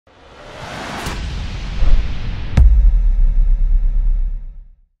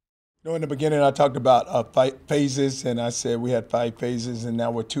In the beginning, I talked about phases, and I said we had 5 phases, and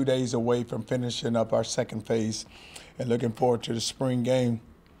now we're 2 days away from finishing up our second phase and looking forward to the spring game.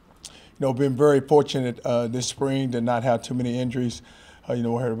 Been very fortunate this spring to not have too many injuries. We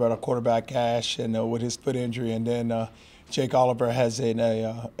heard about our quarterback Ash and with his foot injury, and then Jake Oliver has an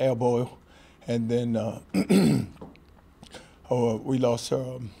elbow, and then we lost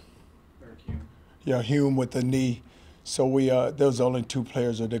Hume with the knee. So those are only two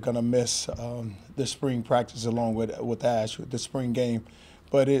players that are going to miss the spring practice along with Ash with the spring game.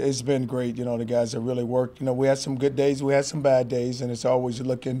 But it's been great. The guys have really worked. We had some good days, we had some bad days, and it's always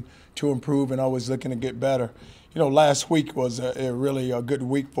looking to improve and always looking to get better. Last week was a really a good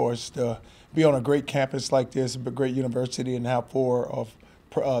week for us to be on a great campus like this, a great university, and have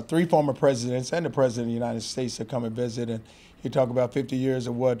three former presidents and the president of the United States to come and visit. And you talk about 50 years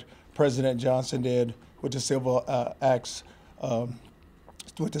of what President Johnson did with the civil acts,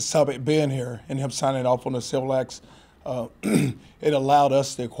 with the summit being here and him signing off on the civil acts. It allowed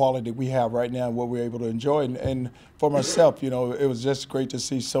us the equality we have right now and what we're able to enjoy. And for myself, it was just great to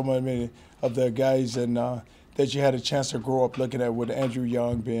see so many of the guys and that you had a chance to grow up looking at with Andrew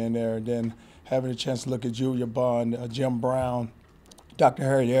Young being there, and then having a chance to look at Julia Bond, Jim Brown, Dr.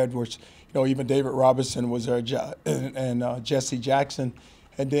 Harry Edwards, even David Robinson was there, and Jesse Jackson.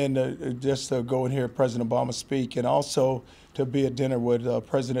 And then just to go and hear President Obama speak, and also to be at dinner with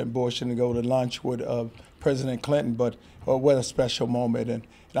President Bush and to go to lunch with President Clinton. But what a special moment. And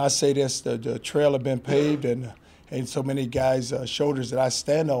I say this, the trail has been paved, and so many guys' shoulders that I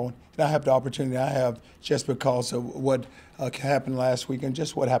stand on, and I have the opportunity I have just because of what happened last week and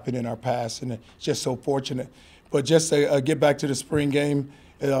just what happened in our past, and it's just so fortunate. But just to get back to the spring game,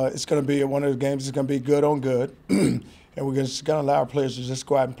 it's going to be one of the games that's going to be good on good. And we're just going to allow our players to just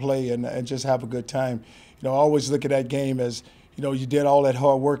go out and play and just have a good time. I always look at that game as, you did all that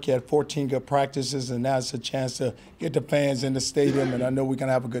hard work. You had 14 good practices, and now it's a chance to get the fans in the stadium, and I know we're going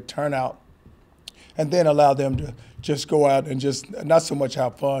to have a good turnout. And then allow them to just go out and just not so much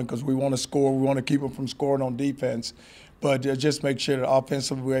have fun, because we want to score. We want to keep them from scoring on defense. But just make sure that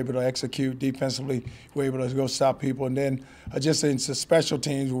offensively we're able to execute, defensively we're able to go stop people. And then just in the special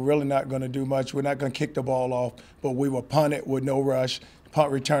teams, we're really not going to do much. We're not going to kick the ball off, but we will punt it with no rush.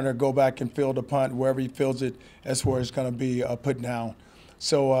 Punt returner go back and field the punt. Wherever he fields it, that's where it's going to be put down.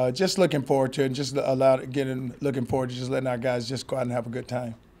 So just looking forward to it, and just looking forward to just letting our guys just go out and have a good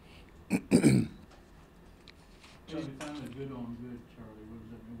time. Charlie, finally good on good, Charlie. What was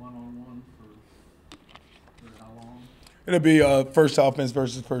that, one-on-one for how long? It'll be first offense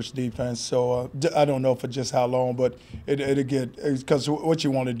versus first defense. So I don't know for just how long, but it'll get, because what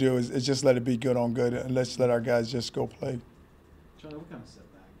you want to do is just let it be good on good, and let's let our guys just go play. Charlie, what kind of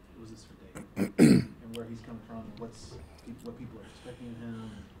setback was this for David, and where he's coming from, and what people are expecting of him, and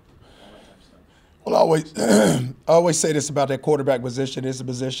all that type of stuff? Well, I always say this about that quarterback position. It's a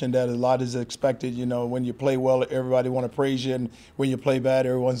position that a lot is expected. When you play well, everybody want to praise you, and when you play bad,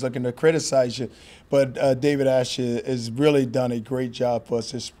 everyone's looking to criticize you. But David Ash has really done a great job for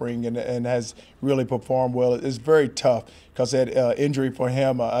us this spring, and has really performed well. It's very tough because that injury for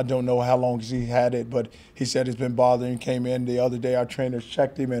him, I don't know how long he had it, but he said it's been bothering him. Came in the other day, our trainers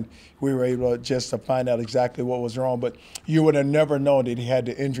checked him, and we were able just to find out exactly what was wrong. But you would have never known that he had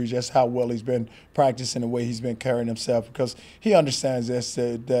the injury, just how well he's been practicing, the way he's been carrying himself, because he understands this,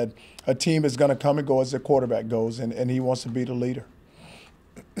 that a team is going to come and go as the quarterback goes, and he wants to be the leader.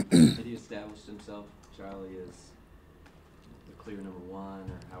 Had he established himself, Charlie, as the clear number one,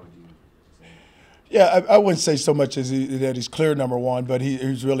 or how would you say it? Yeah, I wouldn't say so much as that he's clear number one, but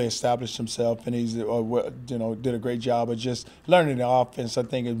he's really established himself, and he's did a great job of just learning the offense. I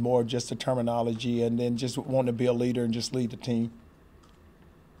think it's more just the terminology, and then just wanting to be a leader and just lead the team.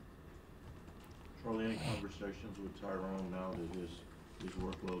 Charlie, any conversations with Tyrone now that his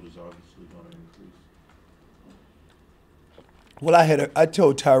workload is obviously going to increase? Well, I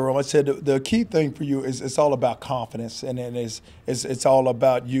told Tyrone, I said the key thing for you is it's all about confidence, and then it's all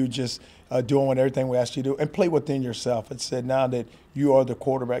about you just doing everything we ask you to do and play within yourself. I said now that you are the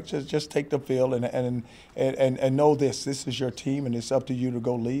quarterback, just take the field and know this is your team, and it's up to you to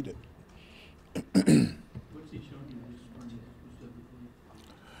go lead it. What's he showing you this spring specifically?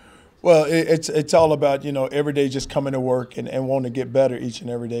 Well, it's all about, every day just coming to work and wanting to get better each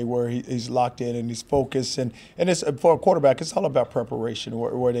and every day, where he's locked in and he's focused. And it's for a quarterback, it's all about preparation,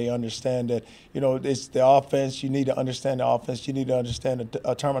 where they understand that, it's the offense. You need to understand the offense. You need to understand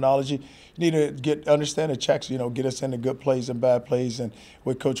the terminology. You need to understand the checks, get us into good plays and bad plays. And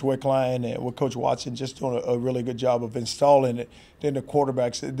with Coach Wickline and with Coach Watson just doing a really good job of installing it. Then the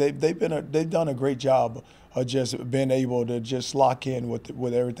quarterbacks, they've done a great job of just being able to just lock in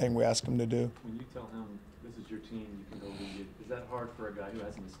with everything we ask ask him to do. When you tell him this is your team, you can go lead it, is that hard for a guy who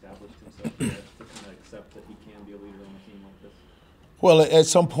hasn't established himself yet to kind of accept that he can be a leader on a team like this? Well, at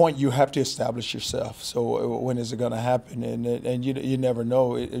some point you have to establish yourself. So when is it going to happen? And you never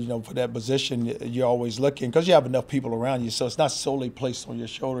know. For that position, you're always looking because you have enough people around you. So it's not solely placed on your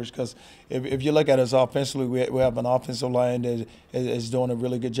shoulders. Because if you look at us offensively, we have an offensive line that is doing a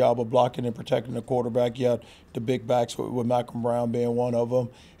really good job of blocking and protecting the quarterback. You have the big backs with Malcolm Brown being one of them,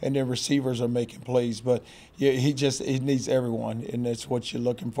 and then receivers are making plays. But he needs everyone, and that's what you're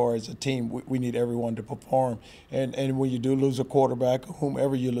looking for as a team. We need everyone to perform. And when you do lose a quarterback, or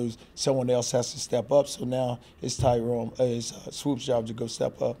whomever you lose, someone else has to step up. So now it's Swoop's job to go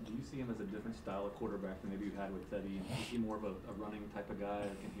step up. Do you see him as a different style of quarterback than maybe you had with Teddy? Is he more of a running type of guy,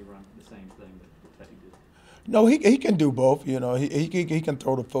 or can he run the same thing that Teddy did? No, he can do both. He can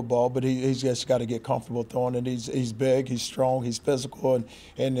throw the football, but he's just got to get comfortable throwing it. He's big, he's strong, he's physical,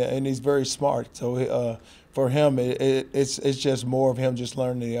 and he's very smart. So for him, it's just more of him just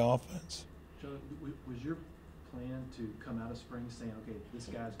learning the offense. Joe, was your plan to come out of spring saying, okay, this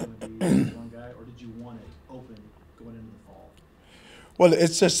guy's going to be one guy, or did you want it open going into the fall? Well,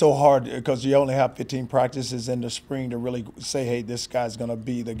 it's just so hard because you only have 15 practices in the spring to really say, hey, this guy's going to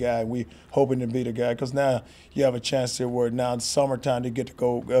be the guy. We hoping to be the guy because now you have a chance to where now it's summertime to get to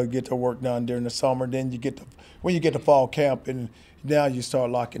go get the work done during the summer. Then when you get to fall camp and now you start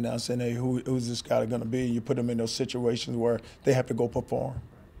locking down saying, hey, who's this guy going to be? You put them in those situations where they have to go perform.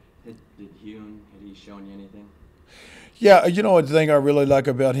 Did Hune, had he shown you anything? Yeah, the thing I really like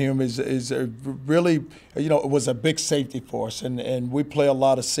about him is really, it was a big safety for us, and we play a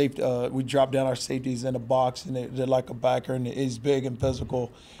lot of safety. We drop down our safeties in the box, and they're like a backer, and he's big and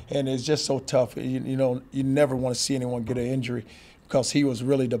physical, and it's just so tough. You never want to see anyone get an injury because he was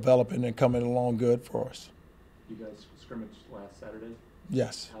really developing and coming along good for us. You guys scrimmaged last Saturday?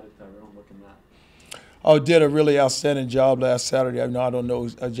 Yes. How did Tyrone look in that? Oh, did a really outstanding job last Saturday. I don't know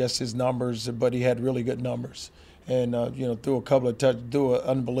just his numbers, but he had really good numbers. And, threw a couple of threw an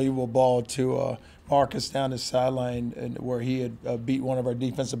unbelievable ball to Marcus down the sideline and where he had beat one of our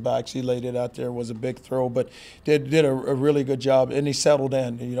defensive backs. He laid it out there. It was a big throw, but did a really good job. And he settled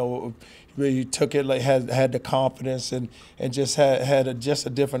in, he took it, had the confidence and just had a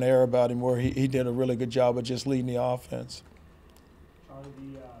different air about him where he did a really good job of just leading the offense. Charlie,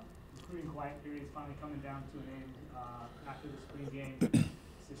 the recruiting quiet period is finally coming down to an end after the spring game.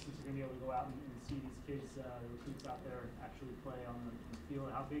 Assistants are going to be able to go out and see these kids, the recruits out there actually play on the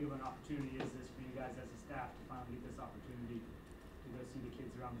field. How big of an opportunity is this for you guys as a staff to finally get this opportunity to go see the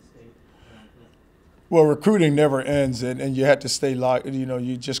kids around the state? Well, recruiting never ends, and you have to stay locked.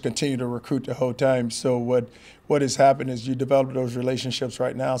 You just continue to recruit the whole time. So what has happened is you develop those relationships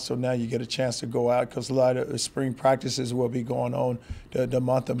right now. So now you get a chance to go out because a lot of spring practices will be going on the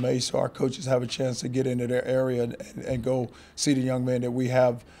month of May. So our coaches have a chance to get into their area and go see the young men that we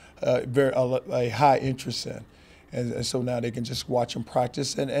have a high interest in. And so now they can just watch them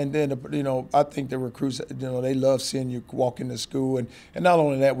practice. And then, I think the recruits, they love seeing you walk into school. And not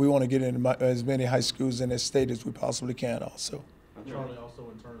only that, we want to get into as many high schools in this state as we possibly can also. Charlie,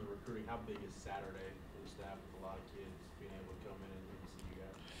 also in terms of recruiting, how big is Saturday for the staff with a lot of kids being able to come in and see you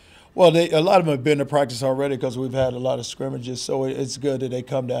guys? Well, a lot of them have been to practice already because we've had a lot of scrimmages. So it's good that they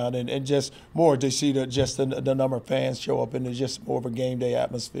come down and just more to see the number of fans show up and it's just more of a game day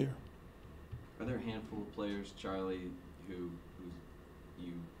atmosphere. Are there a handful of players, Charlie, who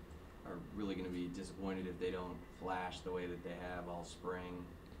you are really going to be disappointed if they don't flash the way that they have all spring?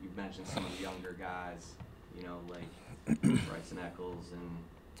 You've mentioned some of the younger guys, like Bryson Eccles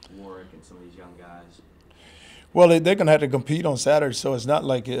and Warwick and some of these young guys. Well, they're going to have to compete on Saturday, so it's not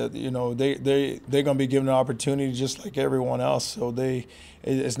like they're going to be given an opportunity just like everyone else. So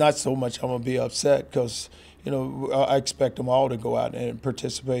it's not so much I'm going to be upset because I expect them all to go out and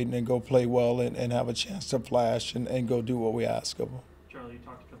participate and go play well and have a chance to flash and go do what we ask of them. Charlie, you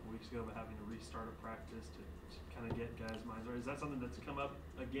talked a couple weeks ago about having to restart a practice to kind of get guys' minds right. Is that something that's come up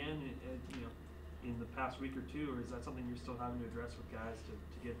again, in the past week or two, or is that something you're still having to address with guys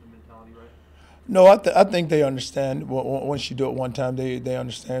to get the mentality right? No, I think they understand. Once you do it one time, they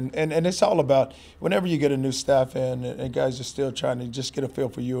understand. And it's all about whenever you get a new staff in and guys are still trying to just get a feel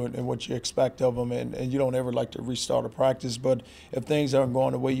for you and what you expect of them. And you don't ever like to restart a practice. But if things aren't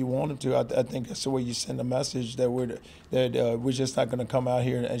going the way you want them to, I think that's the way you send a message that we're just not going to come out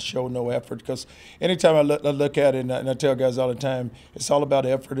here and show no effort. Because anytime I look at it, and I tell guys all the time, it's all about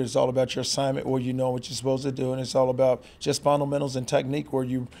effort. It's all about your assignment where you know what you're supposed to do. And it's all about just fundamentals and technique where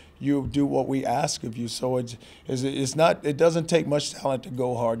you do what we ask of you. So it's not. It doesn't take much talent to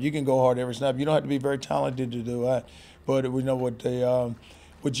go hard. You can go hard every snap. You don't have to be very talented to do that. But we know what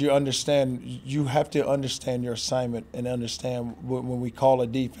Would you understand? You have to understand your assignment and understand when we call a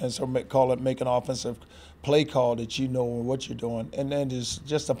defense or make an offensive play call that you know what you're doing, and then there's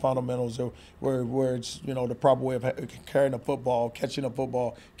just the fundamentals of where it's the proper way of carrying a football, catching a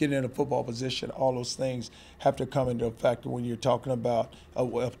football, getting in a football position. All those things have to come into effect when you're talking about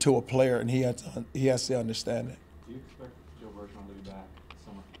to a player, and he has to understand it. Do you expect Joe Bergeron to be back this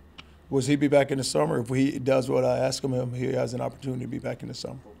summer? Will he be back in the summer? If he does what I ask him, he has an opportunity to be back in the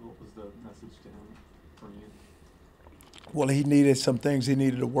summer. What was the message to him from you? Well, he needed some things he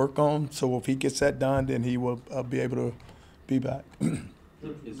needed to work on. So if he gets that done, then he will be able to be back.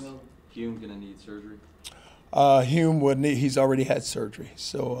 Is Hume going to need surgery? Hume would need. He's already had surgery,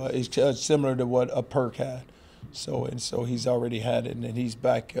 so it's similar to what a Perk had. So he's already had it, and then he's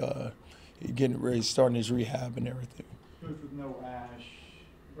back, getting ready, starting his rehab and everything. With no Ash,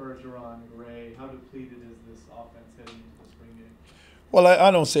 Bergeron, Gray, how depleted is this offense heading into the spring game? Well,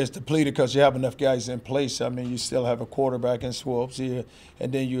 I don't say it's depleted because you have enough guys in place. I mean, you still have a quarterback in Swopes here,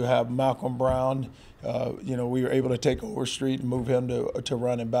 and then you have Malcolm Brown. We were able to take Overstreet and move him to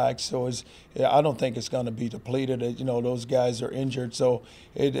running back. So I don't think it's going to be depleted. Those guys are injured, so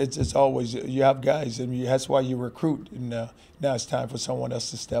it's always you have guys, and that's why you recruit. And now it's time for someone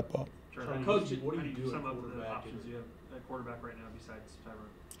else to step up. Coach, what do you do sum at up the quarterback? options you have at quarterback right now besides Tyrone?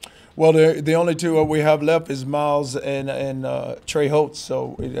 Well, the only two we have left is Miles and Trey Holtz.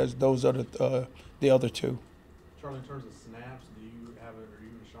 So those are the other two. Charlie, in terms of snaps, do you have it, or you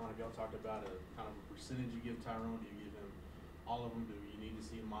and Sean, have y'all talked about a kind of a percentage you give Tyrone? Do you give him all of them? Do you need to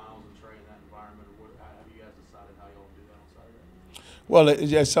see Miles and Trey in that environment, or how have you guys decided how y'all do that on Saturday? Well,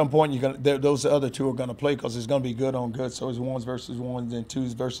 at some point, those other two are going to play because it's going to be good on good. So it's ones versus ones and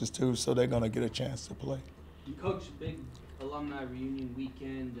twos versus twos. So they're going to get a chance to play. Coach, big alumni reunion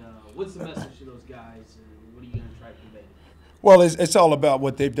weekend. What's the message to those guys, and what are you going to try to convey? Well, it's all about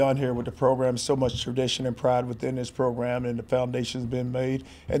what they've done here with the program. So much tradition and pride within this program, and the foundation's been made,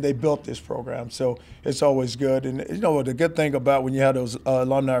 and they built this program. So it's always good. And, the good thing about when you have those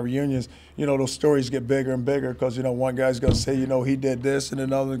alumni reunions, those stories get bigger and bigger because, one guy's going to say, he did this, and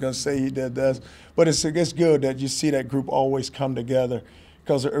another's going to say he did this. But it's good that you see that group always come together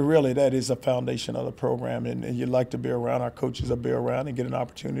because really that is a foundation of the program, and you like to be around. Our coaches will be around and get an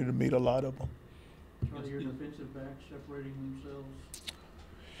opportunity to meet a lot of them. Are your defensive backs separating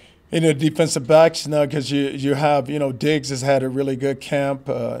themselves? Defensive backs, because you have, Diggs has had a really good camp.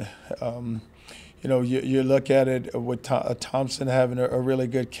 You look at it with Thompson having a really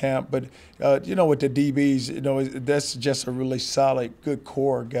good camp. But, with the DBs, that's just a really solid, good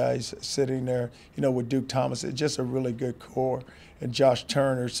core guys sitting there, with Duke Thomas. It's just a really good core. And Josh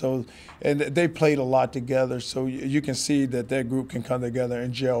Turner. And they played a lot together. So you can see that group can come together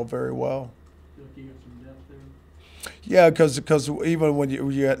and gel very well. You have some depth there? Yeah, because even when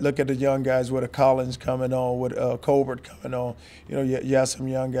you look at the young guys with a Collins coming on, with Colbert coming on, you have some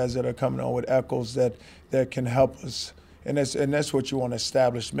young guys that are coming on with Eccles that can help us, and that's what you want to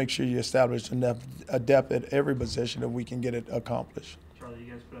establish. Make sure you establish a depth at every position, and we can get it accomplished. Charlie, you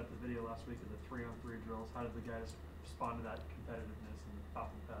guys put out the video last week of the 3-on-3 drills. How did the guys respond to that competitiveness and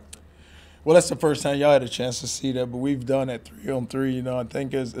top of the pads? Well, that's the first time y'all had a chance to see that, but we've done it 3-on-3. I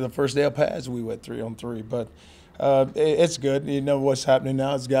think it's the first day of pads we went 3-on-3, but it's good. What's happening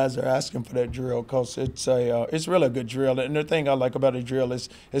now is guys are asking for that drill because it's really a good drill. And the thing I like about a drill is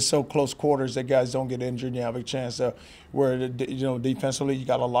it's so close quarters that guys don't get injured. And you have a chance to where defensively you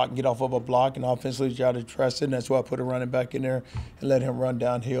got to lock and get off of a block, and offensively you got to trust it. And that's why I put a running back in there and let him run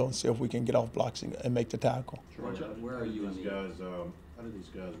downhill and see if we can get off blocks and make the tackle. Where are you in these the guys? How did these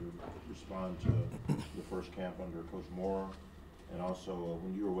guys respond to the first camp under Coach Moore? And also,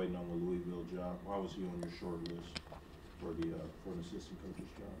 when you were waiting on the Louisville job, why was he on your short list for an assistant coach's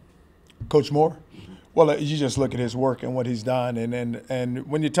job? Coach Moore? Mm-hmm. Well, you just look at his work and what he's done, and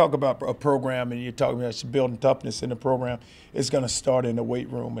when you talk about a program and you're talking about building toughness in the program, it's going to start in the weight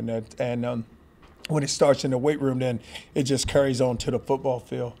room, and when it starts in the weight room, then it just carries on to the football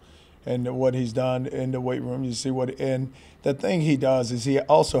field. And what he's done in the weight room, you see and the thing he does is he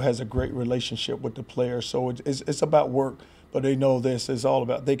also has a great relationship with the players. So it's about work, but they know this is all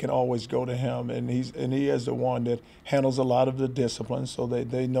about. They can always go to him, and he is the one that handles a lot of the discipline. So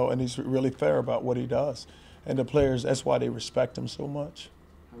they know, and he's really fair about what he does. And the players, that's why they respect him so much.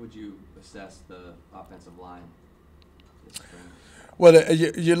 How would you assess the offensive line this spring? Well,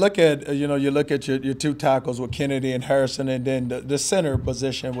 you look at your two tackles with Kennedy and Harrison, and then the center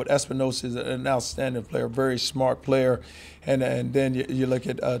position with Espinosa is an outstanding player, very smart player, and then you look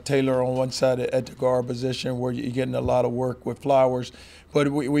at Taylor on one side at the guard position where you're getting a lot of work with Flowers,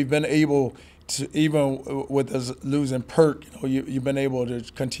 but we've been able even with us losing Perk, you've been able to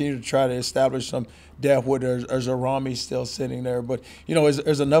continue to try to establish some depth where there's a Rami still sitting there. But,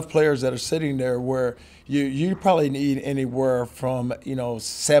 there's enough players that are sitting there where you probably need anywhere from,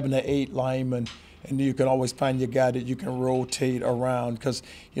 7 to 8 linemen. And you can always find your guy that you can rotate around because,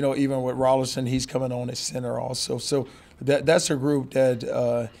 even with Rollinson, he's coming on as center also. So that's a group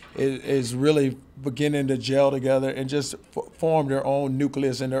that is really beginning to gel together and just form their own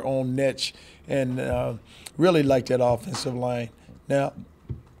nucleus and their own niche and really like that offensive line. Now,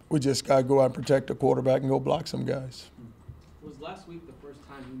 we just got to go out and protect the quarterback and go block some guys. Was last week the first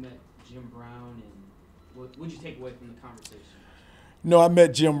time you met Jim Brown, and what did you take away from the conversation? No, I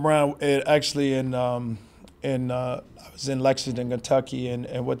met Jim Brown actually I was in Lexington, Kentucky,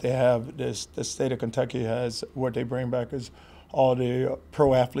 and what they have, the state of Kentucky has, what they bring back is all the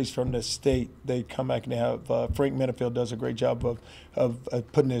pro athletes from the state. They come back and they have Frank Minifield does a great job of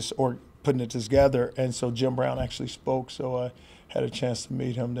putting it together, and so Jim Brown actually spoke. So I had a chance to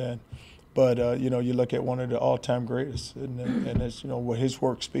meet him then. But you look at one of the all-time greatest, and it's what his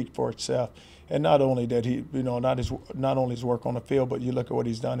work speaks for itself. And not only that, he not only his work on the field, but you look at what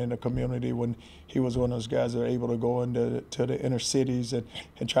he's done in the community when he was one of those guys that are able to go into the inner cities and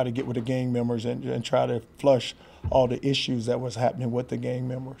try to get with the gang members and try to flush all the issues that was happening with the gang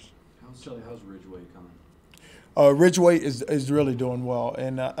members. How's Ridgeway coming? Ridgeway is really doing well,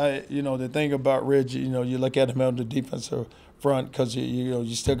 and the thing about Ridge, you look at him on the defensive front because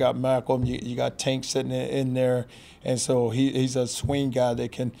you still got Malcolm, you got Tank sitting in there, and so he's a swing guy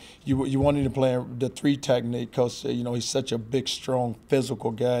that can you want him to play the 3 technique because he's such a big, strong,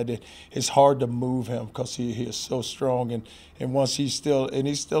 physical guy that it's hard to move him because he is so strong, and once he's still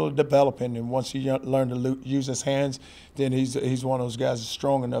developing, and once he learn to use his hands, then he's one of those guys that's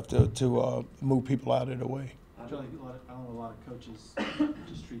strong enough to move people out of the way. I feel like I don't know, a lot of coaches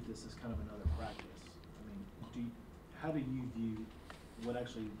just treat this as kind of another practice. I mean, how do you view what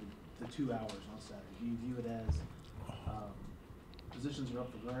actually the 2 hours on Saturday? Do you view it as positions are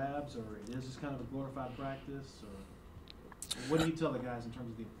up for grabs, or it is just kind of a glorified practice, or what do you tell the guys in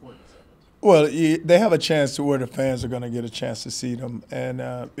terms of the importance of it? Well, they have a chance to where the fans are going to get a chance to see them, and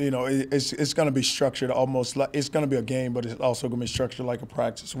it's going to be structured almost like it's going to be a game, but it's also going to be structured like a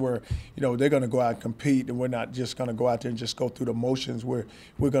practice where they're going to go out and compete, and we're not just going to go out there and just go through the motions. We're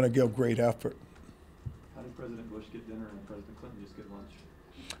going to give great effort. How did President Bush get dinner and President Clinton just get lunch?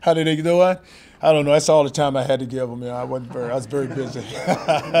 How did they do what? I don't know. That's all the time I had to give them. I was very busy.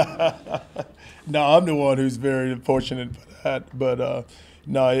 No, I'm the one who's very fortunate for that, but.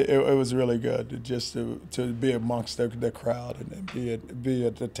 No, it was really good just to be amongst the crowd and be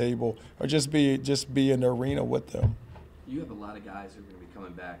at the table or just be in the arena with them. You have a lot of guys who are going to be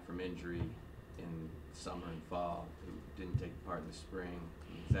coming back from injury in summer and fall who didn't take part in the spring.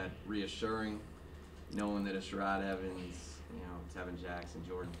 Is that reassuring, knowing that a Sherrod Evans, Tevin Jackson,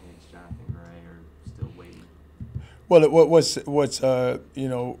 Jordan Hicks, Jonathan Gray are still waiting? Well, what's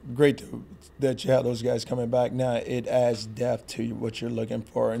great that you have those guys coming back now. It adds depth to what you're looking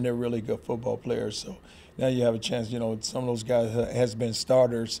for, and they're really good football players. So now you have a chance. Some of those guys has been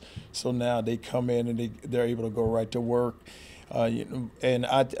starters, so now they come in and they're able to go right to work. And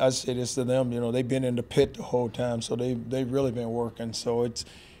I say this to them. They've been in the pit the whole time, so they've really been working. So it's.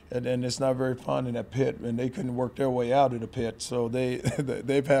 And it's not very fun in that pit, and they couldn't work their way out of the pit. So they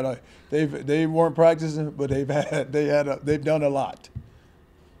weren't practicing, but they've done a lot.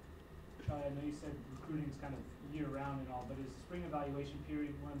 I know you said recruiting is kind of year round and all, but is the spring evaluation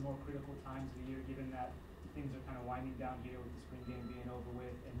period one of the more critical times of the year, given that things are kind of winding down here with the spring game being over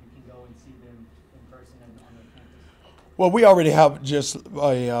with, and you can go and see them in person and on their campus? Well, we already have just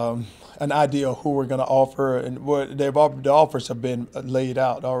an idea of who we're going to offer, and the offers have been laid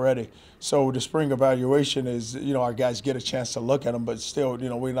out already. So the spring evaluation is, our guys get a chance to look at them, but still,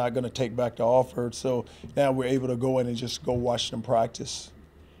 we're not going to take back the offer. So now we're able to go in and just go watch them practice.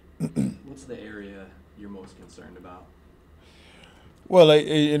 What's the area you're most concerned about? Well,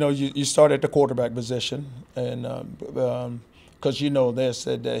 you start at the quarterback position, and because they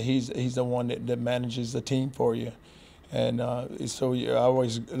said that he's the one that manages the team for you. And so I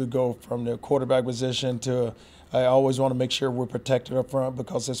always go from the quarterback position to I always want to make sure we're protected up front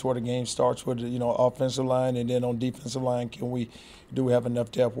because that's where the game starts with, offensive line. And then on defensive line, do we have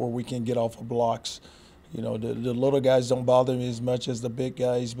enough depth where we can get off of blocks? The little guys don't bother me as much as the big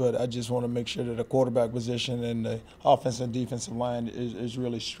guys, but I just want to make sure that the quarterback position and the offensive and defensive line is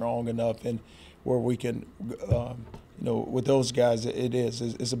really strong enough and where we can with those guys,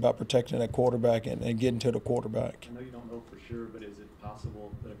 it's about protecting that quarterback and getting to the quarterback. I know you don't know for sure, but is it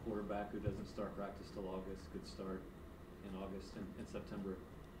possible that a quarterback who doesn't start practice till August could start in August and September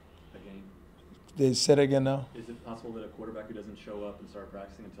a game? They said it again now. Is it possible that a quarterback who doesn't show up and start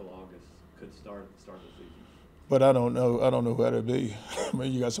practicing until August could start at the start of the season? But I don't know. I don't know who that'd be. I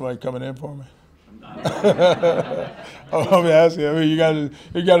mean, you got somebody coming in for me. Oh, I'm asking. I mean, you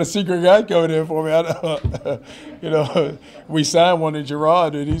got a secret guy coming in for me. I don't, you know, we signed one in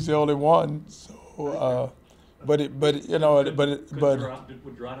Gerard, and he's the only one. So, would Gerard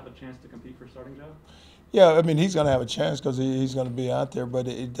have a chance to compete for a starting job? Yeah, I mean, he's going to have a chance because he's going to be out there. But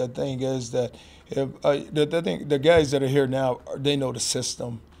the thing is that the guys that are here now, they know the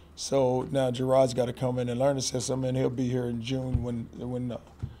system. So now Gerard's got to come in and learn the system, and he'll be here in June when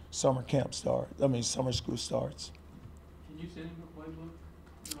summer camp starts. I mean, summer school starts. Can you send him a playbook?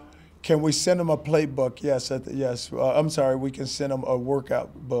 Can we send him a playbook? Yes, yes. I'm sorry, we can send him a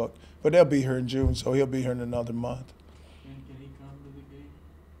workout book, but they'll be here in June, so he'll be here in another month. Can he come to the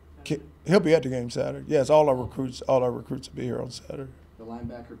game? He'll be at the game Saturday. Yes, all our recruits will be here on Saturday. The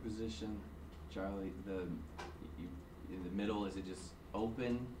linebacker position, Charlie, in the middle, is it just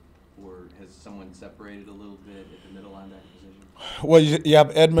open, or has someone separated a little bit at the middle linebacker position? Well, you have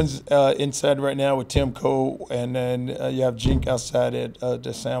Edmonds inside right now with Tim Cole, and then you have Jink outside at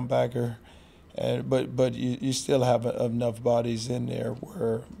the soundbacker. But you still have enough bodies in there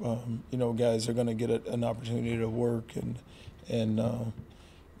where guys are going to get an opportunity to work,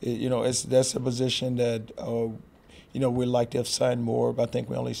 that's a position that we'd like to have signed more. But I think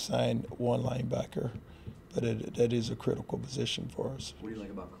we only signed one linebacker, but that is a critical position for us. What do you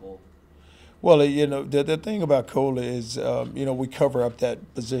like about Cole? Well, the thing about Cole is, we cover up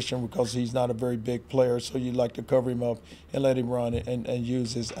that position because he's not a very big player, so you like to cover him up and let him run and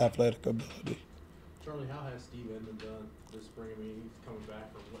use his athletic ability. Charlie, how has Steve Edmond done this spring? I mean, he's coming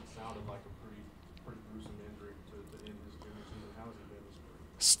back from what sounded like a pretty gruesome injury to end his junior season. How has he been this spring?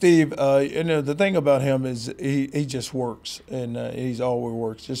 Steve, the thing about him is he just works, and he's always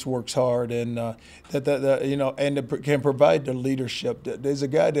works, just works hard, and can provide the leadership. There's a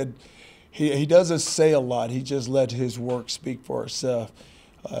guy that. He doesn't say a lot. He just let his work speak for itself.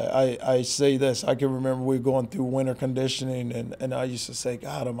 I say this. I can remember we were going through winter conditioning, and I used to say,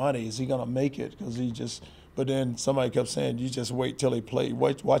 God Almighty, is he going to make it? Because but then somebody kept saying, you just wait till he plays.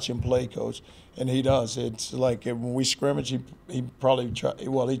 Watch him play, Coach. And he does. It's like when we scrimmage, he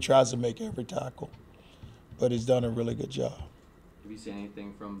tries to make every tackle. But he's done a really good job. Have you seen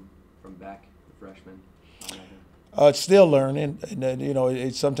anything from Beck, the freshman? Still learning, and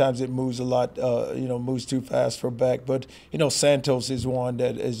then sometimes it moves a lot, moves too fast for Beck. But Santos is one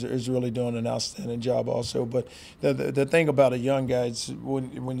that is really doing an outstanding job also. But the thing about a young guy is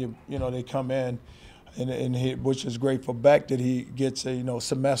when they come in, which is great for Beck that he gets a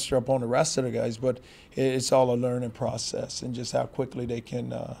semester up on the rest of the guys. But it's all a learning process and just how quickly they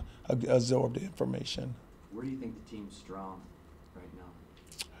can absorb the information. Where do you think the team's strong right now?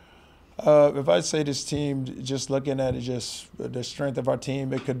 If I say this team, just looking at it, just the strength of our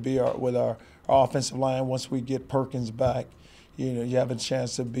team, it could be with our offensive line. Once we get Perkins back, you have a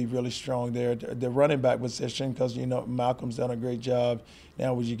chance to be really strong there. The running back position, because Malcolm's done a great job.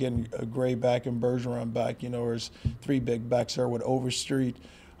 Now, with you getting Gray back and Bergeron back, there's three big backs there with Overstreet.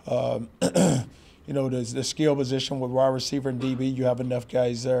 There's the skill position with wide receiver and DB. You have enough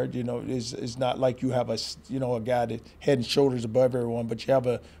guys there. It's not like you have a guy that head and shoulders above everyone, but you have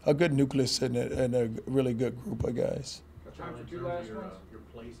a good nucleus and a really good group of guys. Charlie, in terms of your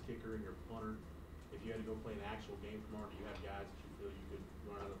place kicker and your punter, if you had to go play an actual game tomorrow, do you have guys that you feel you could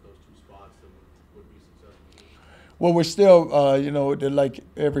run out of those two spots that would be successful? Well, we're still, like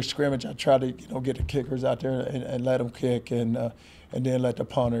every scrimmage, I try to, get the kickers out there and let them kick, and then let the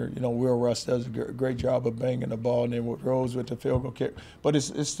punter, Will Russ does a great job of banging the ball, and then with Rose with the field goal kick. But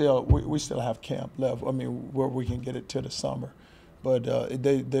it's still, we still have camp left. I mean, where we can get it to the summer. But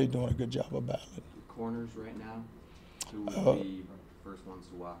they're doing a good job of battling. Corners right now, who would be the first ones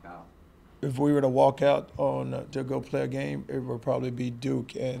to walk out? If we were to walk out to go play a game, it would probably be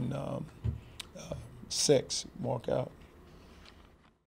Duke and 6 walk out.